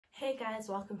Hey guys,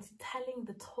 welcome to Telling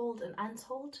the Told and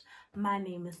Untold. My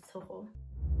name is Tshego.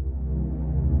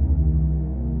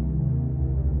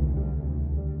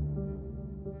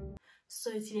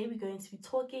 So today we're going to be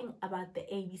talking about the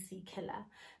ABC killer.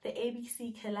 The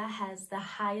ABC killer has the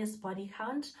highest body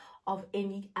count of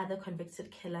any other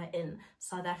convicted killer in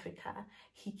South Africa.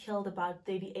 He killed about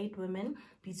 38 women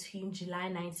between July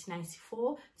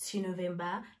 1994 to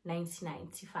November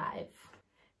 1995.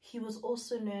 He was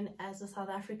also known as the South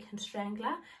African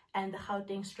Strangler and the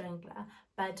Gauteng Strangler,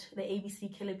 but the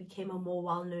ABC killer became a more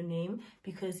well-known name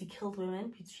because he killed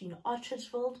women between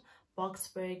Atteridgeville,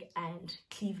 Boksburg and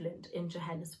Cleveland in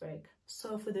Johannesburg.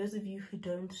 So for those of you who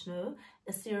don't know,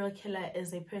 a serial killer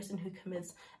is a person who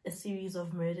commits a series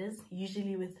of murders,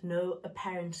 usually with no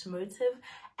apparent motive,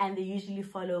 and they usually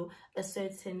follow a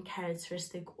certain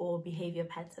characteristic or behavior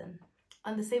pattern.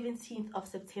 On the 17th of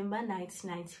September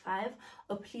 1995,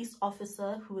 a police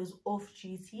officer who was off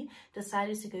duty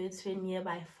decided to go to a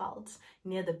nearby veld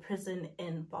near the prison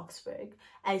in Boksburg.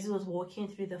 As he was walking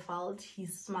through the veld, he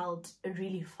smelled a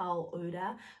really foul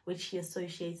odor, which he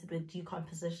associated with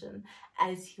decomposition.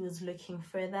 As he was looking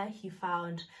further, he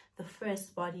found the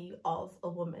first body of a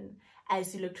woman.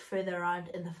 As he looked further around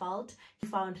in the veld, he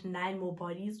found 9 more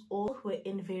bodies, all who were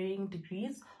in varying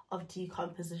degrees of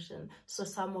decomposition. So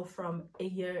some were from a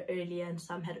year earlier and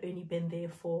some had only been there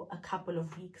for a couple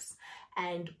of weeks.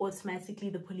 And automatically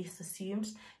the police assumed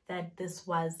that this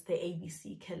was the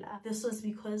ABC killer. This was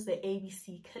because the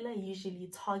ABC killer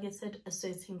usually targeted a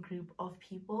certain group of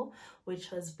people,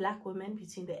 which was black women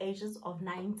between the ages of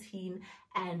 19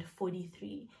 and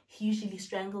 43. He usually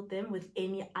strangled them with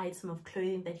any item of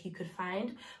clothing that he could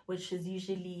find, which was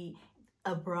usually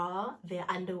a bra, their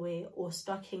underwear, or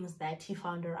stockings that he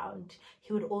found around.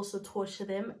 He would also torture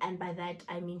them, and by that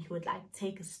I mean he would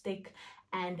take a stick,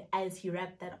 and as he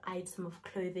wrapped that item of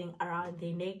clothing around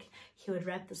their neck, he would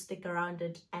wrap the stick around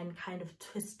it and kind of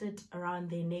twist it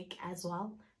around their neck as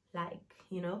well.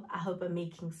 I hope I'm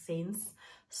making sense.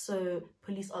 So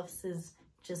police officers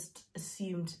just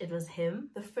assumed it was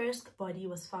him. The first body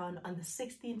was found on the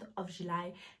 16th of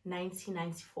July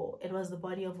 1994. It was the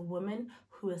body of a woman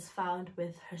who was found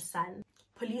with her son.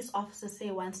 Police officers say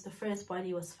once the first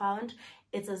body was found,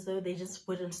 it's as though they just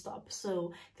wouldn't stop.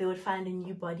 So they would find a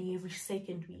new body every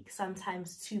second week,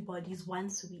 sometimes 2 bodies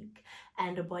once a week,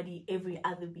 and a body every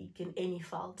other week in any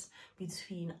veld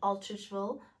between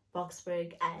Atteridgeville,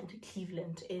 Boksburg and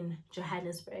Cleveland in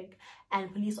Johannesburg.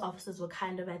 And police officers were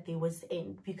kind of at their wits'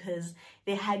 end because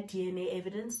they had DNA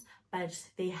evidence, but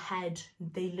they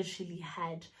literally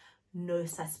had no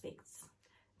suspects.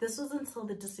 This was until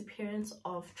the disappearance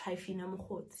of Trifina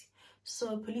Mokgotsi.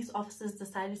 So police officers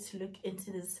decided to look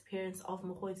into the disappearance of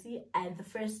Mokgotsi, and the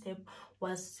first step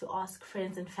was to ask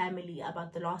friends and family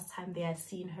about the last time they had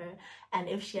seen her and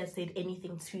if she had said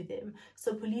anything to them.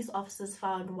 So police officers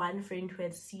found one friend who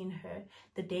had seen her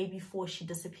the day before she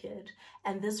disappeared,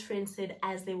 and this friend said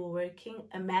as they were working,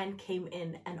 a man came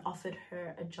in and offered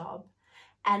her a job.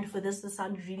 And for this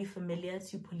sounded really familiar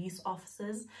to police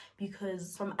officers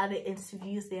because from other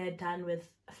interviews they had done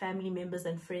with family members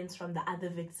and friends from the other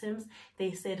victims,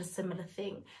 they said a similar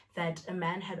thing, that a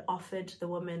man had offered the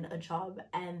woman a job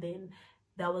and then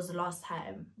that was the last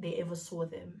time they ever saw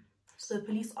them. So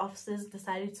police officers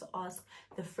decided to ask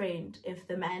the friend if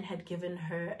the man had given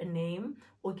her a name,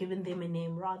 or given them a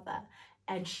name rather,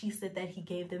 and she said that he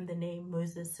gave them the name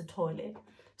Moses Sithole.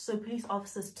 So police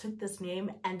officers took this name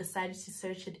and decided to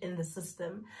search it in the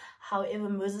system. However,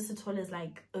 Moses Sithole is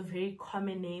a very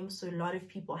common name, so a lot of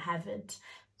people have it.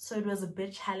 So it was a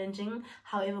bit challenging.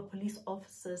 However, police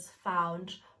officers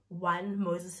found one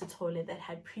Moses Sithole that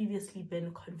had previously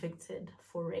been convicted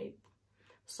for rape.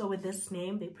 So with this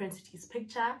name, they printed his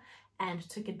picture and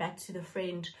took it back to the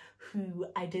friend who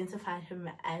identified him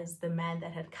as the man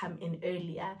that had come in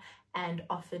earlier and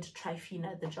offered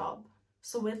Trifina the job.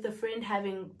 So with the friend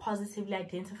having positively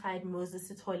identified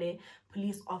Moses Sithole,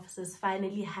 police officers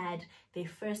finally had their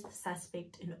first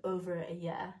suspect in over a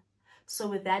year. So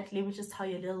with that, let me just tell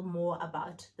you a little more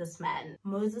about this man.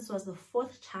 Moses was the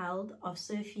 4th child of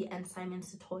Sophie and Simon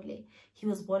Sithole. He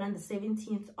was born on the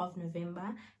 17th of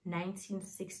November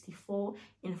 1964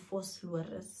 in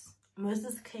Vosloorus.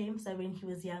 Moses claims that when he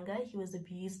was younger, he was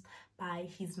abused by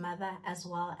his mother as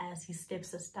well as his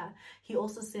stepsister. He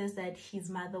also says that his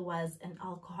mother was an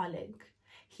alcoholic.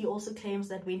 He also claims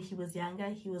that when he was younger,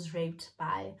 he was raped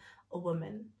by a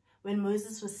woman. When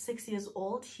Moses was 6 years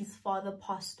old, his father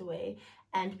passed away,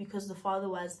 and because the father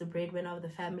was the breadwinner of the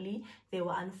family, they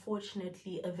were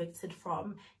unfortunately evicted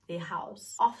from their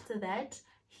house. After that,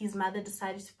 his mother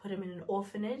decided to put him in an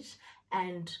orphanage,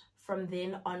 and From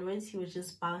then onwards, he was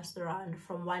just bounced around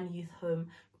from one youth home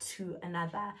to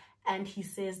another. And he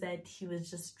says that he was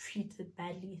just treated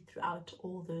badly throughout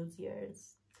all those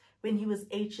years. When he was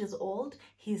 8 years old,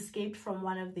 he escaped from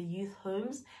one of the youth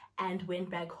homes and went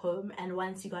back home. And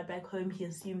once he got back home, he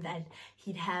assumed that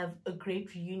he'd have a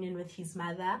great reunion with his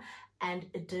mother, and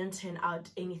it didn't turn out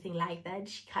anything like that.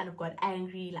 She kind of got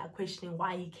angry, like questioning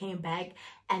why he came back,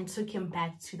 and took him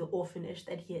back to the orphanage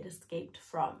that he had escaped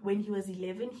from. When he was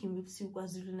 11, he moved to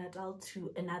KwaZulu-Natal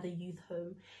to another youth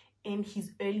home. In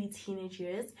his early teenage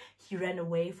years, he ran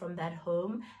away from that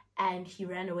home, and he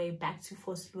ran away back to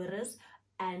Vosloorus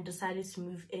and decided to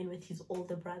move in with his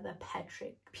older brother,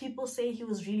 Patrick. People say he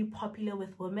was really popular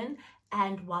with women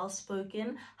and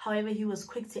well-spoken. However, he was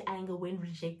quick to anger when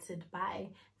rejected by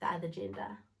the other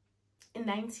gender. In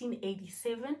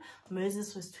 1987,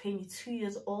 Moses was 22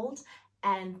 years old,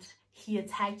 and he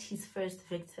attacked his first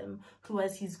victim, who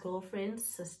was his girlfriend's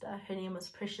sister. Her name was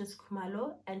Precious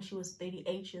Khumalo, and she was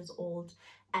 38 years old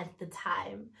at the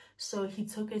time. So he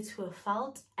took her to a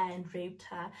veld and raped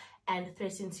her and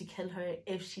threatened to kill her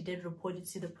if she did report it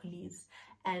to the police.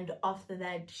 And after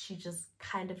that, she just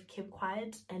kind of kept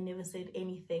quiet and never said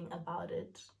anything about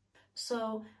it.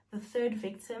 So the third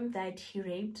victim that he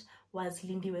raped was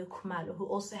Lindiwe Khumalo, who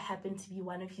also happened to be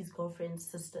one of his girlfriend's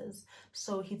sisters.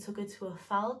 So he took her to a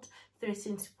veld,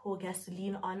 threatened to pour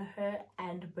gasoline on her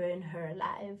and burn her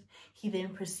alive. He then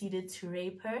proceeded to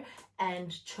rape her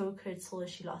and choke her till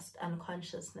she lost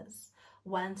unconsciousness.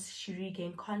 Once she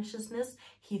regained consciousness,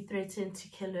 he threatened to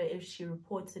kill her if she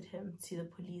reported him to the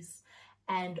police.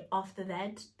 And after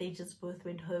that, they just both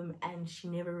went home and she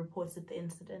never reported the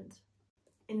incident.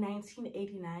 In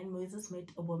 1989, Moses met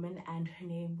a woman and her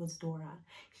name was Dora.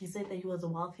 He said that he was a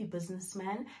wealthy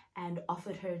businessman and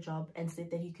offered her a job and said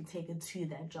that he could take her to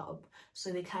that job.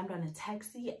 So they climbed on a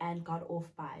taxi and got off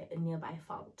by a nearby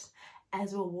veld.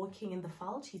 As we were walking in the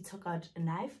veld, he took out a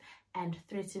knife and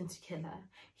threatened to kill her.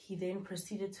 He then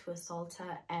proceeded to assault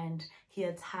her, and he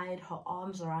had tied her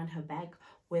arms around her back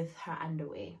with her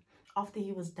underwear. After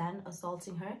he was done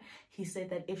assaulting her, he said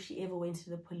that if she ever went to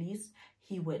the police,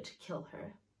 he would kill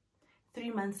her.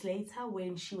 3 months later,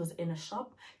 when she was in a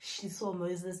shop, she saw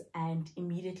Moses and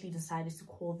immediately decided to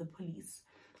call the police.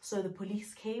 So the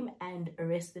police came and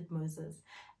arrested Moses,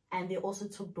 and they also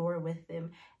took Dora with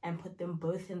them and put them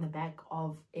both in the back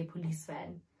of a police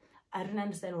van. I don't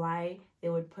understand why they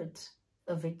would put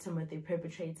a victim with a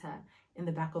perpetrator in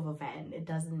the back of a van. It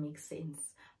doesn't make sense,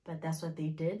 but that's what they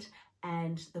did.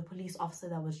 And the police officer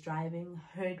that was driving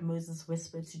heard Moses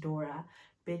whisper to Dora,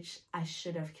 "Bitch, I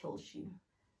should have killed you."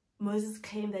 Moses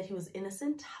claimed that he was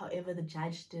innocent. However, the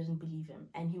judge didn't believe him,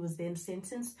 and he was then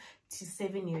sentenced to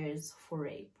 7 years for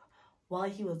rape. While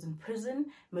he was in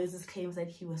prison, Moses claims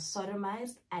that he was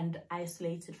sodomized and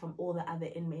isolated from all the other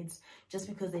inmates just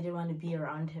because they didn't want to be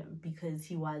around him because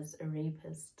he was a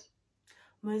rapist.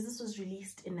 Moses was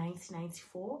released in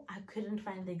 1994. I couldn't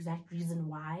find the exact reason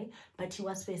why, but he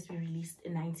was supposed to be released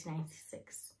in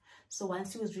 1996. So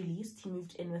once he was released, he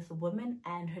moved in with a woman,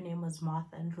 and her name was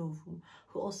Martha Ndlovu,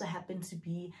 who also happened to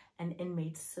be an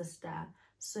inmate's sister.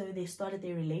 So they started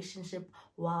their relationship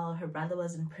while her brother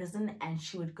was in prison, and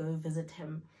she would go visit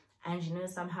him. And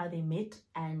somehow they met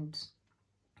and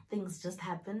things just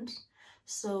happened.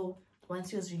 So once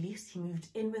he was released, he moved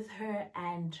in with her,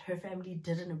 and her family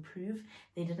didn't approve.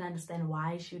 They didn't understand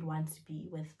why she would want to be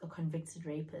with a convicted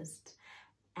rapist.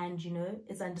 And,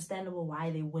 it's understandable why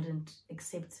they wouldn't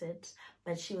accept it.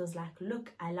 But she was like,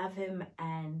 "Look, I love him."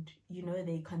 And,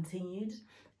 they continued,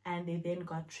 and they then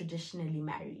got traditionally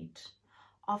married.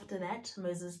 After that,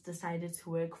 Moses decided to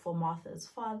work for Martha's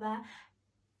father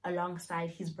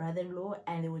alongside his brother-in-law,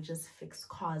 and they would just fix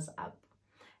cars up.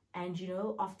 And,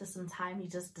 after some time, he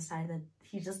just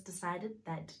decided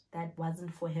that that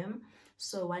wasn't for him.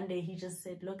 So one day he just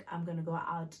said, "Look, I'm going to go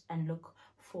out and look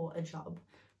for a job."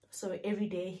 So every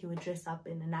day he would dress up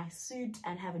in a nice suit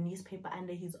and have a newspaper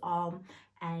under his arm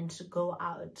and go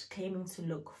out claiming to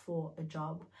look for a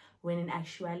job, when in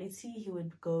actuality he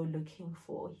would go looking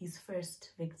for his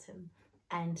first victim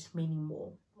and many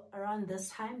more. Around this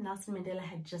time, Nelson Mandela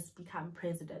had just become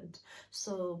president,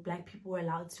 so Black people were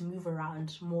allowed to move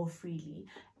around more freely.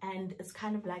 And it's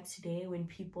kind of like today when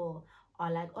people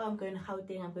are like, "Oh, I'm going to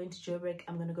Gauteng, I'm going to Joburg,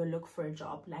 I'm going to go look for a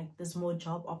job." Like, there's more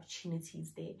job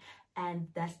opportunities there. And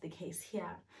that's the case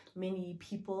here. Many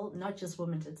people, not just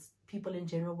women, it's people in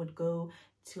general, would go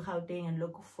to Gauteng and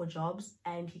look for jobs,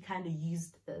 and he kind of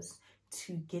used this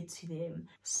to get to them.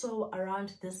 So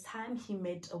around this time, he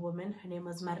met a woman, her name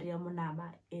was Maria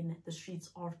Monama, in the streets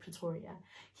of Pretoria.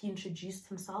 He introduced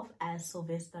himself as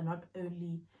Sylvester, not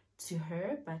only to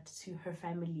her, but to her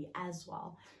family as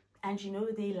well. And you know,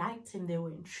 they liked him, they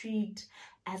were intrigued.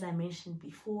 As I mentioned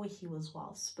before, he was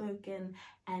well spoken,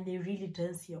 and they really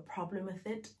didn't see a problem with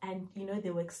it. And you know,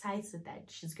 they were excited that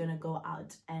she's gonna go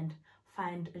out and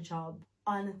find a job.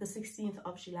 On the 16th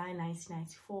of July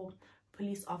 1994,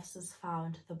 police officers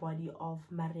found the body of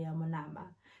Maria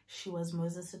Monama. She was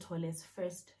Moses Sithole's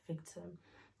first victim.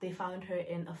 They found her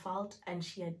in a vault, and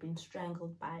she had been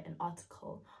strangled by an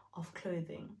article of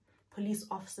clothing. Police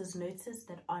officers noticed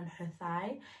that on her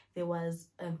thigh there was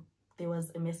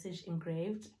a message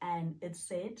engraved, and it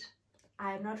said,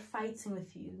 "I am not fighting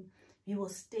with you. You will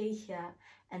stay here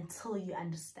until you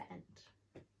understand."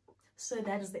 So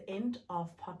that is the end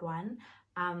of part 1.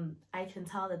 I can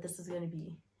tell that this is going to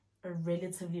be a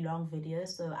relatively long video,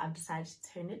 so I've decided to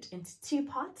turn it into 2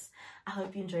 parts. I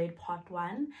hope you enjoyed part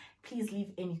 1. Please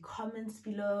leave any comments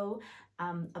below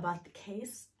about the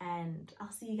case, and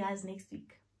I'll see you guys next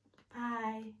week.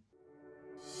 Bye.